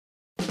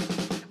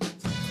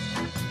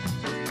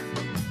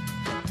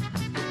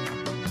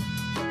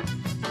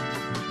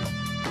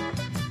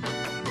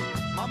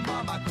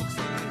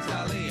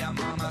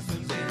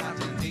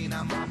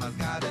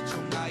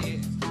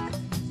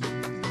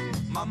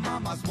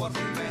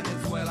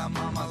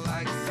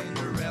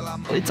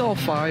It's all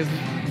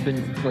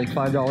been like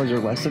 $5 or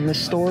less in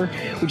this store,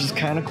 which is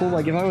kind of cool.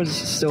 Like if I was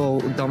still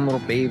a dumb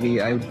little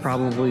baby, I would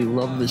probably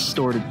love this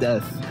store to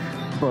death,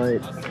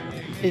 but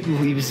it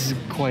leaves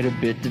quite a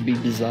bit to be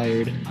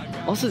desired.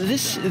 Also,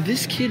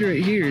 this kid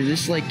right here,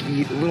 this like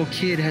little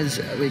kid has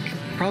like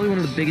probably one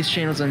of the biggest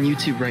channels on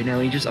YouTube right now.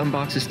 He just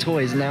unboxes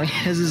toys, and now he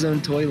has his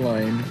own toy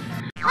line.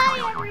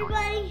 Hi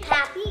everybody,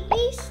 happy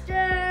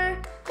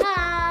Easter!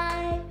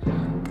 Hi!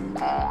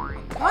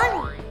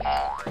 Bunny!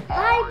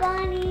 Hi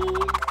Bunny!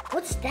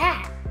 What's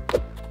that?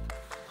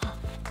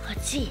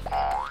 Let's see.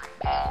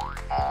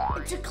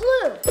 It's a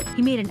clue.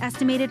 He made an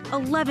estimated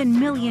 $11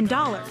 million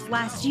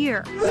last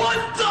year.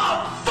 What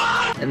the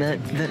fuck? And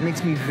that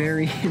makes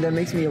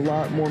me a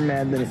lot more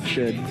mad than it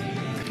should.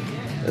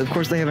 Of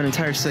course, they have an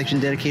entire section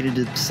dedicated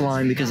to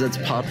slime because that's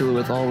popular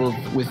with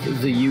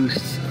with the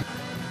youth.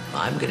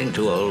 I'm getting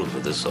too old for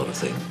this sort of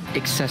thing.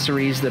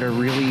 Accessories that are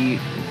really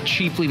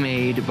cheaply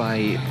made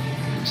by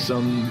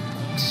some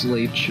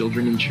slave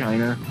children in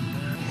China.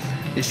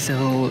 They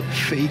sell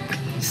fake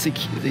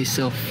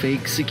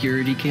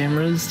security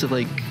cameras to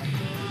like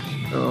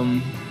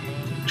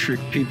trick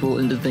people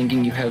into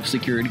thinking you have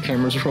security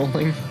cameras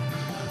rolling.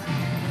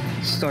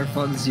 Star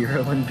Fox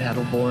Zero and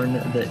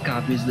Battleborn, that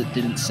copies that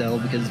didn't sell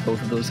because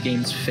both of those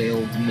games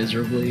failed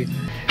miserably.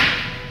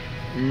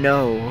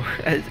 No,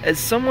 as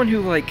someone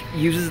who like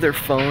uses their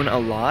phone a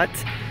lot,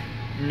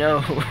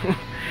 no,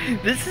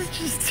 this is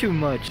just too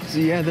much. So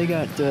yeah, they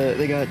got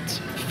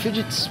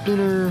fidget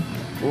spinner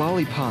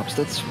lollipops.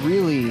 That's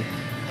really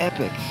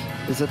epic.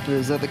 Is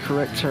that the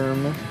correct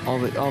term? All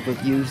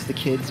the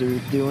kids are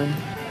doing.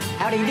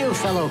 How do you do,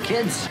 fellow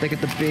kids? They got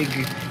the big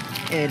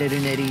Ed, Edd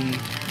and Eddy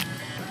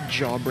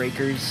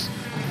jawbreakers.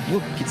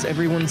 Look, it's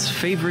everyone's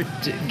favorite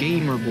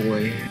gamer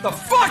boy. The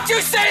fuck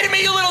you say to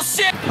me, you little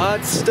shit?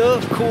 Hot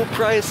stuff, cool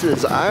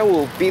prices. I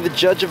will be the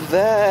judge of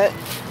that.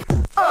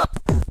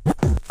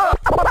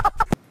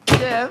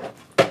 Yeah.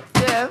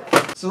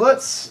 So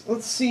let's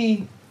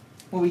see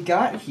what we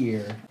got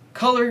here.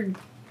 Colored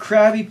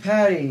Krabby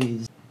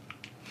Patties.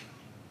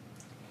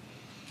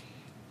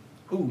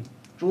 Ooh,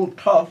 it's a little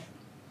tough.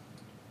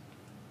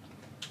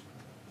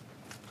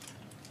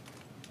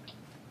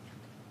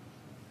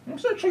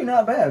 It's actually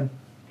not bad.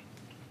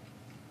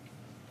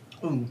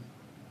 Ooh.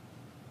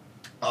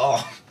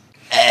 Oh.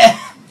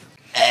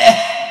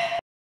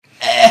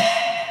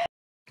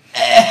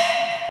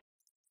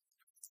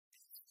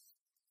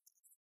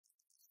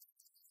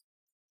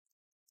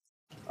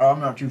 I'm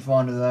not too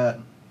fond of that.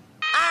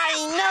 I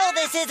know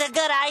this is a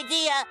good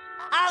idea.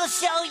 I'll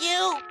show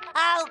you.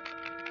 I'll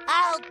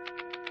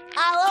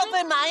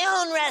open my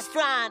own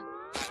restaurant.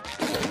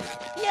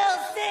 You'll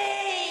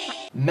see.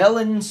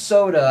 Melon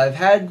soda. I've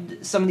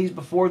had some of these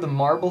before, the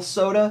marble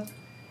soda,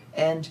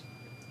 and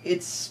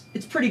it's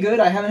pretty good.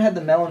 I haven't had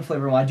the melon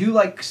flavor one. I do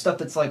like stuff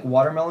that's like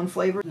watermelon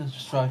flavored. Let's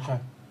just try.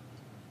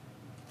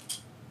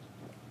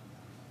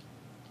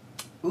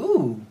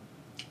 Ooh.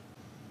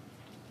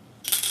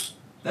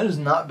 That is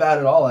not bad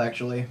at all,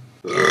 actually.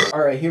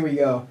 Alright, here we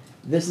go.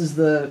 This is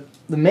the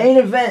main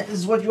event. This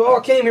is what you all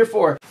came here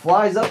for.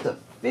 Flies up to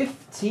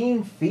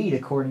 15 feet,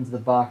 according to the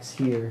box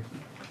here.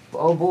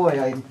 Oh boy,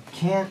 I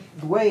can't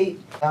wait.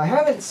 I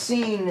haven't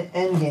seen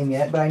Endgame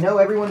yet, but I know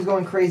everyone's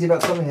going crazy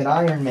about something that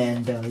Iron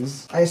Man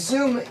does. I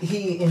assume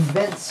he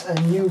invents a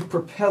new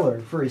propeller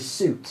for his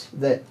suit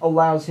that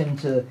allows him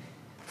to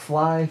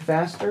fly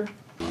faster.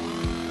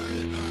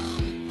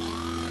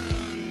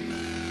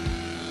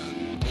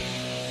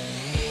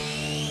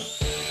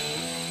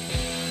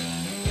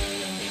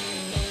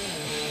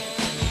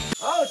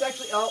 Oh, it's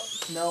actually, oh,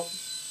 no.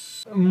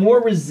 More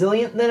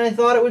resilient than I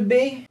thought it would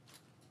be.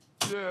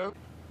 Yeah.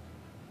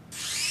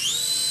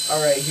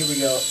 Alright, here we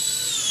go.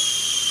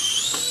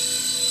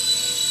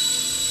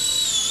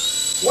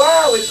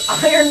 Wow, is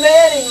Iron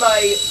Man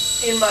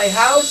in my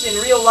house in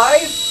real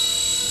life?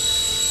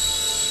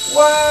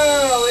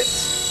 Wow,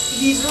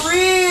 he's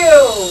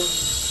real!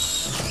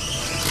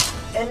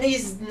 And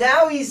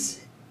now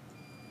he's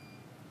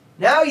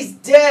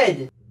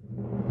dead.